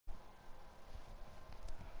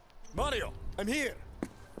Mario, I'm here.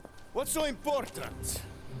 What's so important?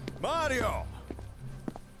 Mario!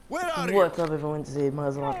 Where are you? What's up everyone, today is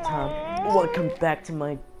a lot of time. Welcome back to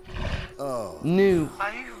my new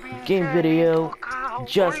game video,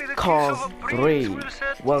 Just Cause 3.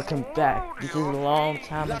 Welcome back. This is a long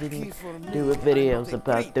time I didn't do videos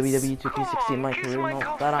about WWE 2K16 in my career mode,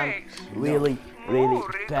 but I'm really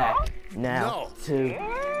back now to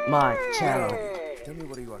my channel. Tell me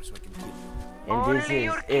where you are so I can kill you. And this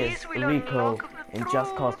is Rico in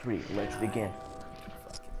Just Cause 3. Let's begin.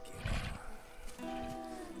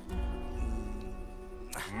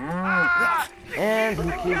 And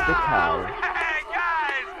he kissed the cow.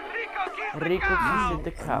 Rico kissed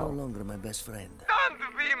the cow. No longer my best friend. Don't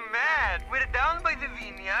be mad. We're down by the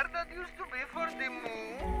vineyard that used to be for the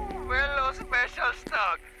mouuuuuu special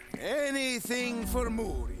stock. Anything for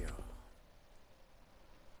Murio.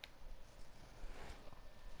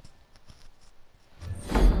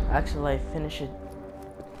 Actually, I finished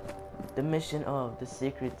the mission of the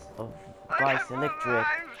secrets of Vice Electric.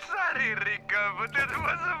 I'm sorry, Rico, but it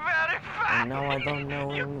was very fast. And now I don't know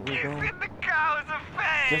when we're going. The cow's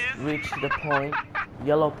face. Just reach the point,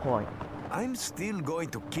 yellow point. I'm still going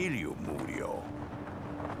to kill you, Murio.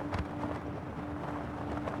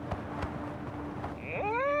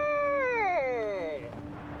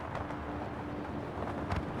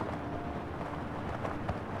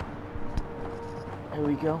 Here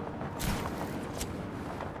we go.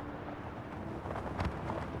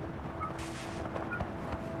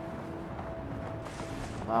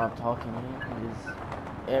 A lot of talking here in this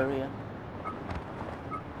area.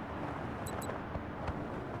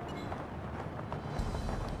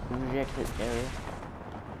 Rejected area.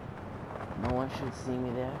 No one should see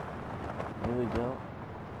me there. Here we go.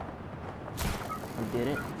 We did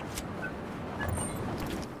it.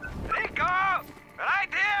 Rico! Right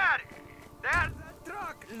here! There's a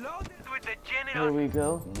truck loaded with the general. Here we go.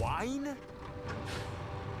 Wine?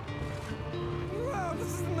 Well,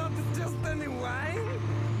 this is not just any wine.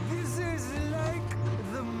 This is like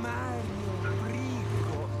the Mario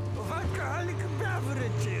Rico of alcoholic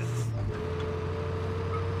beverages.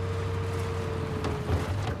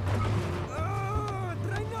 Oh,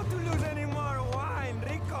 try not to lose any more wine,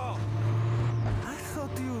 Rico. I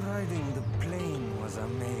thought you riding the plane was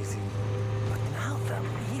amazing, but now the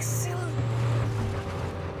missile?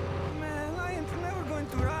 Man, I ain't never going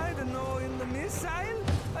to ride in the missile.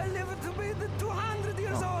 I live to be the 200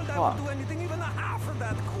 years old. I won't do anything even a half of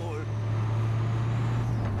that cool.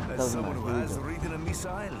 As someone who has ridden a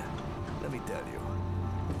missile, let me tell you,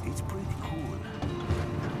 it's pretty cool.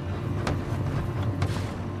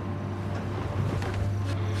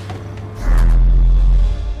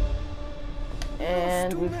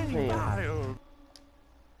 And we failed.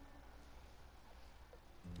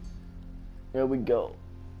 There we go.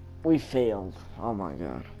 We failed. Oh my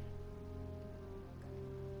god.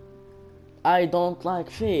 I don't like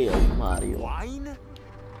fail, Mario. Wine?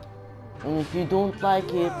 And if you don't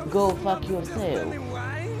like it, go fuck yourself,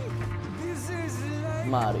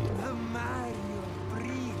 Mario. The Mario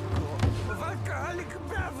Rico of alcoholic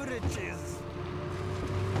beverages.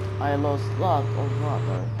 I lost lot of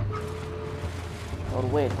water. Or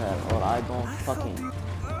waiter, or I don't fucking.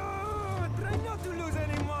 Oh, try not to lose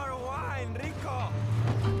any more wine, Rico.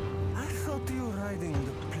 I thought you riding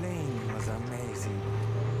the plane was amazing,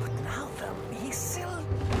 but now the missile?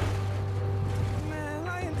 Man,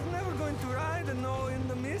 I ain't never going to ride in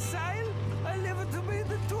the missile. I live to be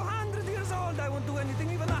the 200 years old. I won't do anything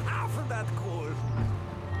even a half of that cool.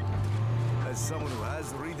 As someone who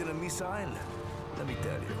has ridden a missile, let me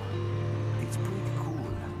tell you, it's pretty cool.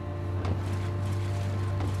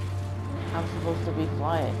 I'm supposed to be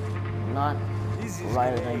flying, not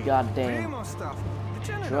riding a goddamn Stuff. The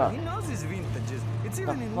general, truck. he knows his vintages. It's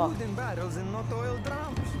even in wooden barrels and not oil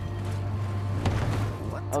drums.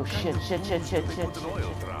 What Oh kind shit, of shit. Put in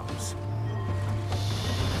oil drums.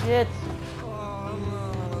 Shit. Oh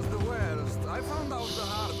no, it's the worst. I found out the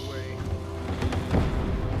hard way.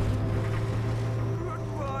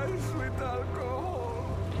 Goodbye, sweet alcohol.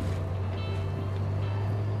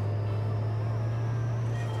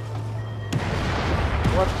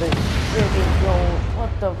 What the shit is going?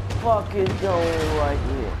 What the fuck is going right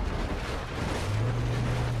here?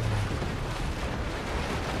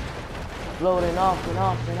 Floating off and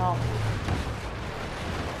off and off.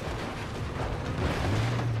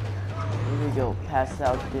 Here we go. Pass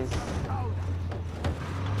out this.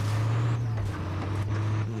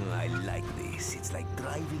 I like this. It's like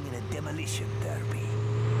driving in a demolition derby.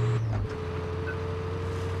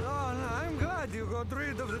 Oh no, I'm glad you got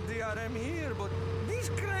rid of the DRM here, but these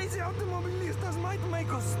crazy automobilistas might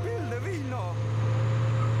make us spill the vino.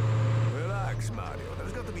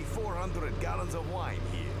 400 gallons of wine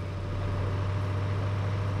here.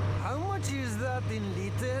 How much is that in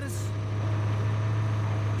liters?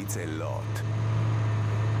 It's a lot.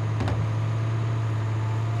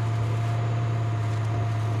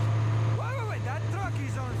 Wait, that truck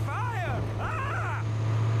is on fire! Ah!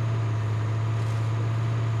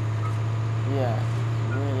 Yeah,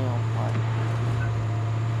 really on fire.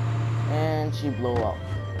 And she blew up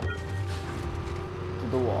to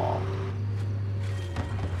the wall.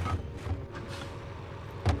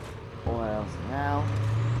 What else now?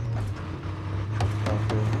 Go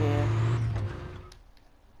through here.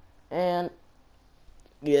 And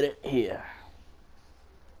get it here.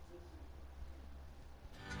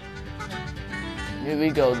 Here we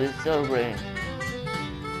go, this is celebrating.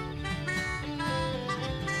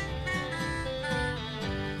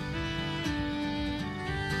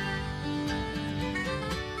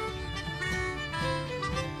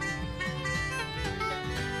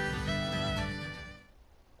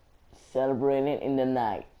 Celebrating in the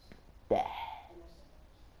night. Yeah.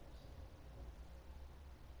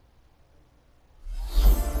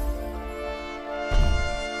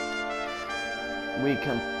 We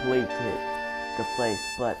completed the place,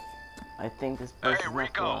 but I think this place is not for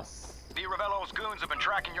Rico. us. The Ravello's goons have been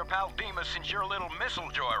tracking your pal Demas since your little missile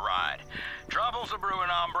joyride. Trouble's a brewing,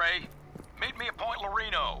 hombre. Meet me at Point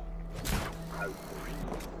Loreno.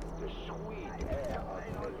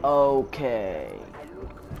 Okay.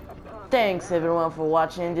 Thanks everyone for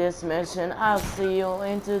watching this mission. I'll see you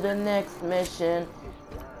into the next mission.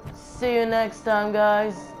 See you next time,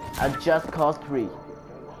 guys. At Just Cause 3.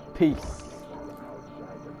 Peace.